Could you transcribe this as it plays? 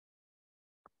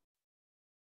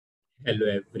Hello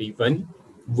everyone.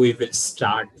 We will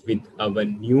start with our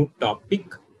new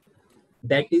topic,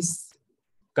 that is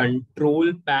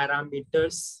control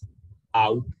parameters,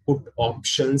 output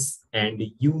options, and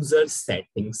user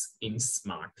settings in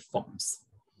Smartforms.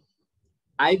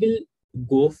 I will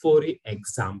go for an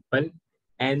example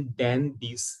and then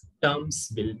these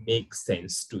terms will make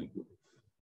sense to you.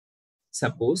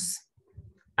 Suppose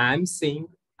I'm saying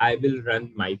I will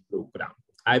run my program.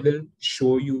 I will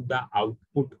show you the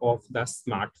output of the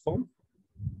Smartform.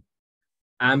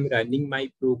 I'm running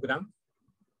my program.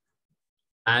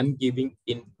 I'm giving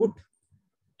input,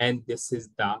 and this is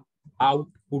the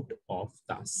output of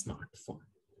the Smartform.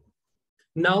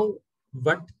 Now,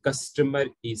 what customer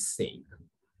is saying?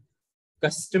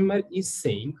 Customer is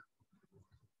saying,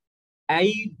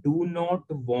 I do not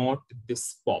want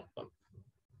this pop-up.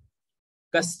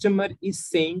 Customer is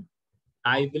saying,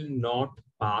 I will not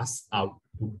pass output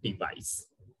device.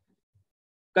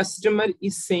 Customer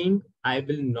is saying, I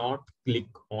will not click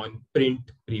on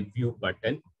print preview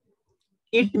button.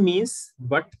 It means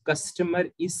what customer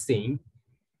is saying,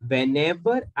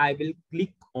 whenever I will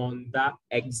click on the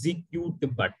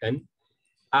execute button,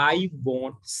 I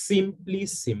want simply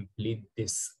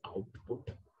this output.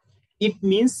 It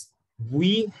means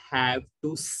we have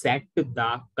to set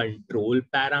the control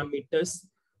parameters.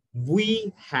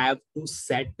 We have to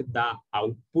set the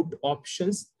output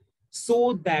options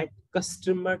so that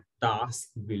customer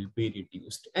task will be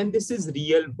reduced. And this is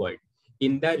real world.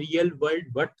 In the real world,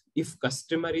 what if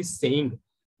customer is saying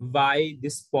why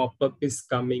this pop-up is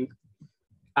coming?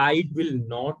 I will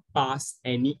not pass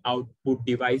any output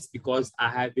device because I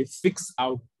have a fixed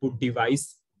output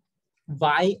device.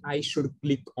 Why I should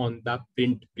click on the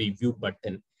print preview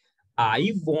button?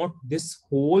 I want this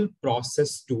whole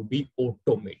process to be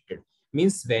automated.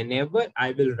 Means whenever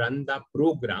I will run the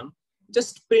program,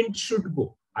 just print should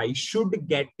go. I should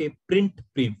get a print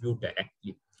preview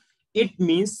directly. It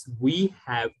means we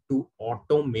have to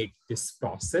automate this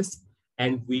process,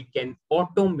 and we can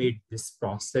automate this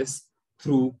process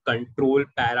through control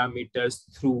parameters,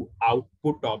 through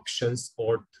output options,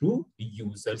 or through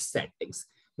user settings.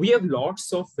 We have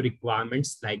lots of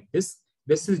requirements like this.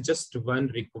 This is just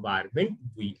one requirement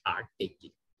we are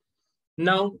taking.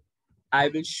 Now, I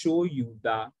will show you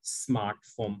the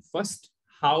Smartform first,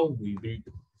 how we will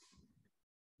do.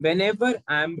 Whenever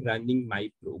I'm running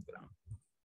my program,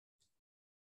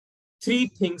 three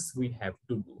things we have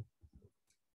to do.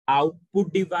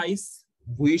 Output device,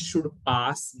 we should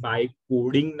pass by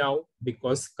coding now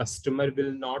because customer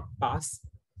will not pass.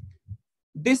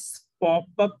 This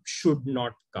pop-up should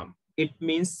not come. It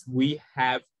means we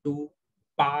have to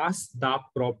pass the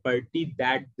property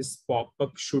that this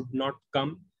pop-up should not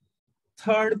come.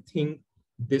 Third thing,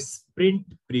 this print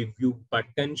preview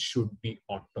button should be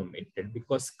automated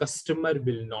because customer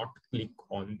will not click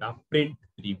on the print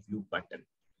preview button.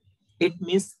 It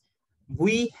means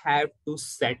we have to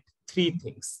set three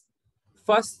things.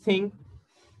 First thing,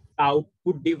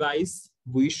 output device,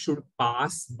 we should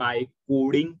pass by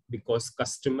coding because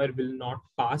customer will not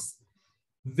pass.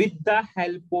 With the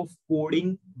help of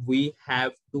coding, we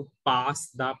have to pass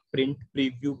the print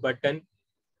preview button.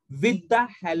 With the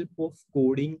help of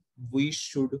coding, we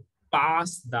should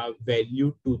pass the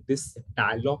value to this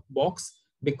dialog box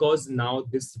because now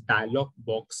this dialog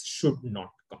box should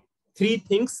not come. Three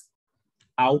things: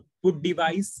 output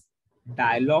device,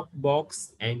 dialog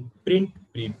box, and print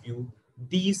preview.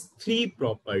 These three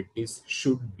properties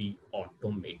should be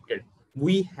automated.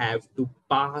 We have to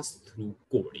pass through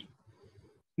coding.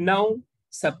 Now,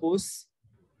 suppose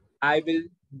I will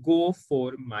go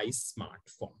for my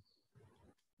Smartform.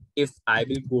 If I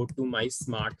will go to my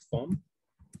Smartform,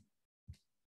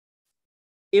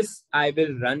 if I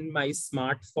will run my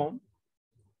Smartform,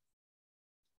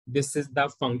 this is the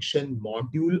function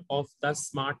module of the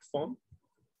Smartform.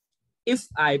 If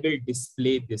I will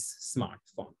display this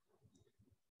Smartform.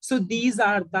 So these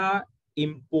are the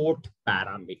import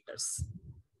parameters.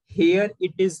 Here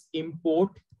it is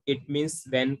import. It means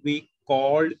when we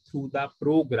call through the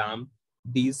program,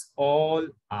 these all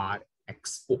are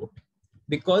export.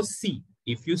 Because see,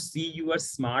 if you see your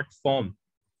Smartform,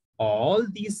 all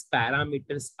these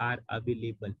parameters are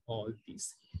available, all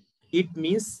these. It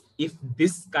means if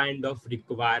this kind of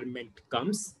requirement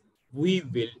comes, we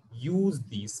will use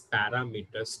these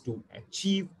parameters to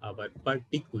achieve our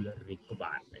particular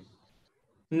requirement.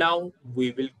 Now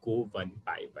we will go one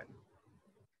by one.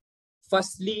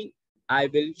 Firstly, I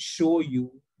will show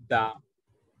you the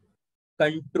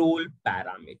control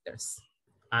parameters.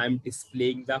 I'm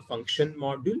displaying the function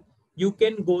module. You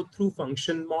can go through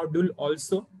function module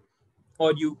also.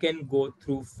 or you can go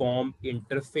through form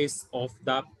interface of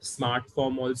the smart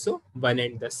form also, one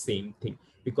and the same thing,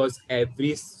 because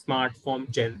every smart form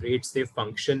generates a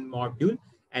function module,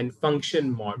 and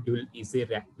function module is a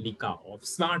replica of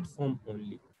smart form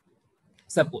only.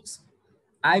 Suppose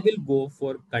I will go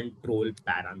for control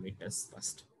parameters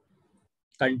first.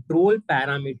 Control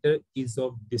parameter is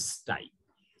of this type.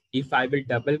 If I will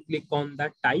double click on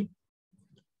the type,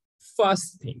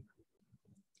 first thing,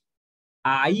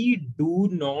 I do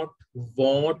not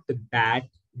want that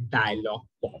dialog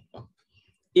pop up.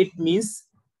 It means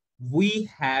we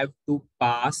have to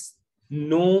pass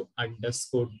no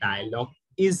underscore dialog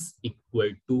is equal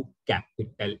to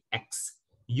capital X.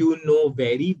 You know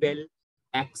very well,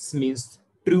 X means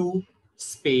true,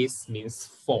 space means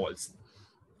false.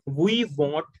 We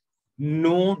want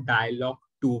no dialog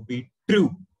to be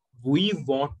true. We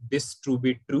want this to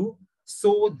be true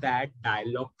so that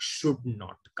dialog should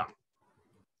not come.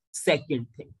 Second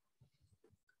thing,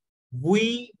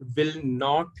 we will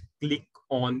not click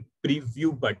on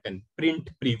preview button, print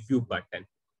preview button.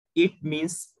 It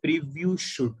means preview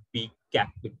should be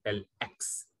capital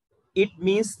X. It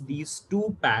means these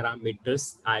two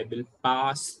parameters I will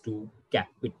pass to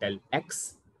capital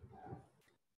X.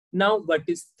 Now, what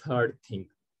is third thing?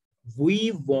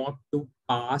 We want to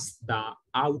pass the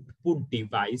output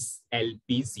device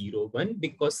LP01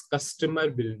 because customer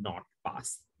will not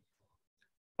pass.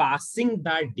 Passing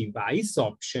the device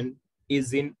option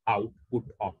is in output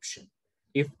option.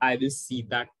 If I will see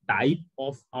the type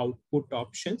of output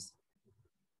options,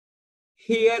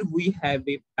 here we have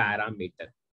a parameter.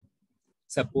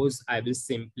 Suppose I will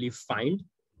simply find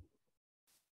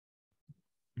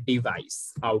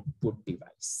device, output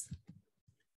device.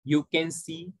 You can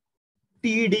see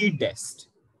TD test.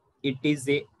 It is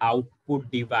a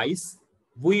output device.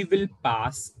 We will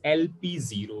pass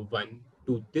LP01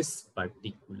 to this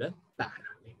particular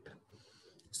parameter.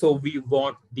 So we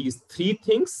want these three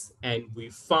things and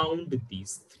we found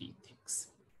these three things.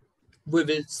 We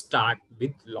will start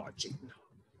with logic now.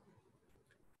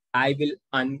 I will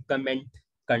uncomment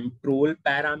control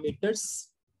parameters.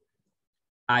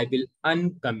 I will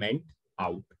uncomment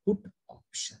output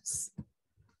options.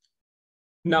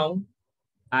 Now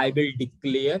I will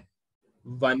declare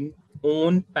one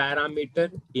own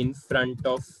parameter in front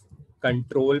of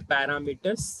control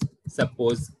parameters.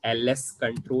 Suppose ls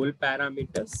control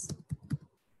parameters.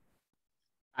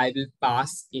 I will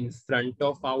pass in front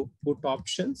of output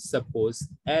options. Suppose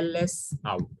ls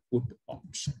output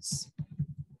options.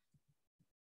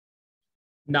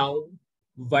 Now,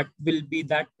 what will be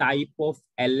the type of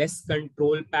ls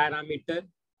control parameter?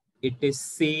 It is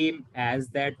same as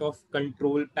that of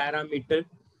control parameter.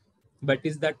 What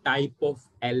is the type of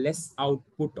ls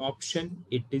output option?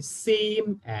 It is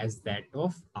same as that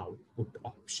of output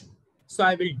option. So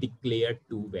I will declare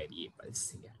two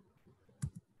variables here.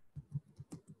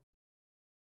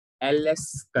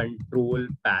 ls control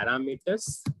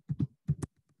parameters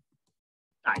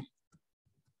type.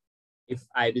 If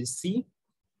I will see,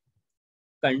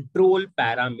 control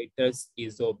parameters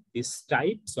is of this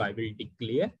type, so I will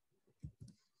declare.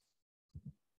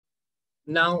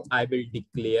 Now I will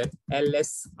declare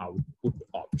ls output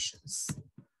options.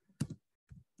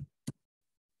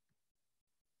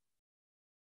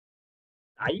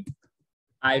 Type,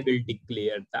 I will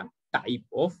declare the type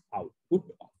of output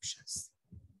options.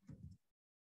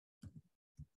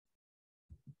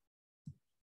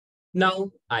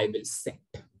 Now I will set.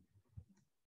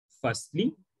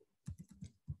 Firstly,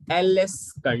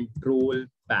 ls control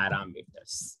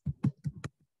parameters.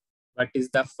 What is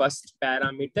the first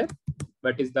parameter?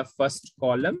 What is the first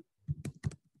column?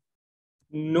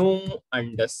 No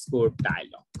underscore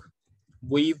dialog.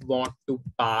 We want to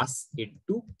pass it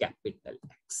to capital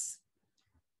X.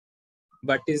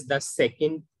 What is the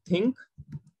second thing?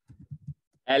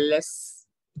 ls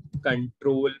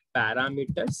control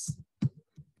parameters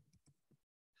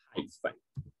hyphen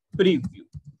preview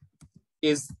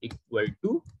is equal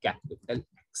to capital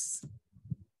X.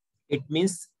 It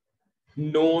means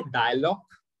no dialog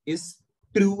is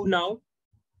true now.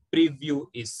 Preview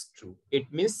is true.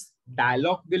 It means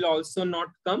dialog will also not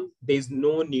come. There is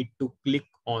no need to click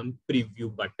on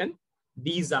preview button.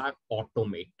 These are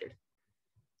automated.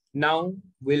 Now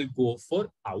we'll go for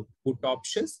output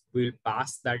options. We'll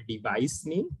pass the device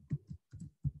name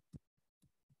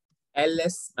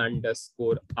ls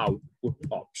underscore output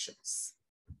options.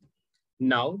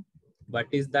 Now, what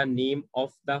is the name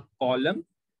of the column?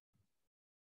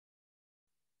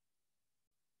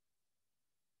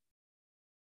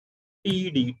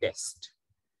 TD test.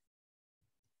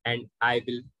 And I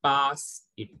will pass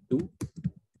it to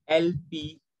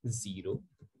LP01.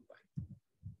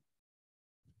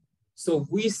 So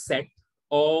we set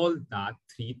all the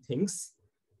three things: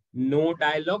 no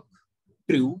dialog,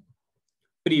 true,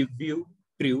 preview,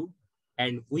 true,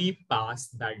 and we pass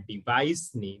the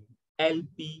device name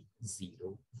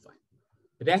LP01.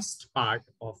 Rest part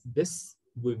of this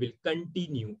we will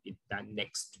continue in the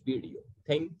next video.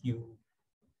 Thank you.